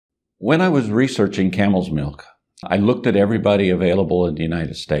When I was researching camel's milk, I looked at everybody available in the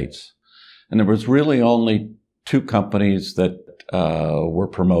United States. And there was really only two companies that were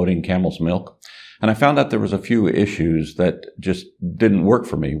promoting camel's milk. And I found out there was a few issues that just didn't work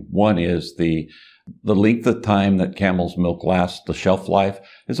for me. One is the length of time that camel's milk lasts, the shelf life,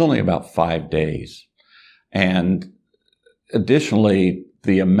 is only about 5 days. And additionally,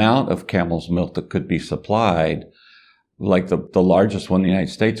 the amount of camel's milk that could be supplied, like the largest one in the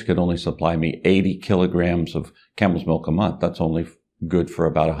United States could only supply me 80 kilograms of camel's milk a month. That's only good for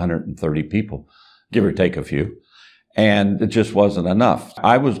about 130 people, give or take a few. And it just wasn't enough.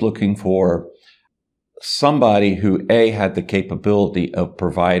 I was looking for somebody who, A, had the capability of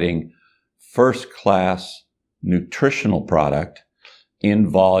providing first-class nutritional product in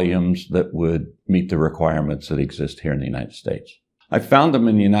volumes that would meet the requirements that exist here in the United States. I found them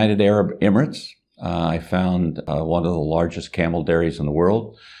in the United Arab Emirates. I found one of the largest camel dairies in the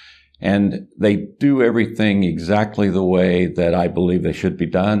world, and they do everything exactly the way that I believe they should be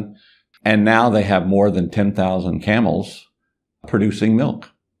done. And now they have more than 10,000 camels producing milk.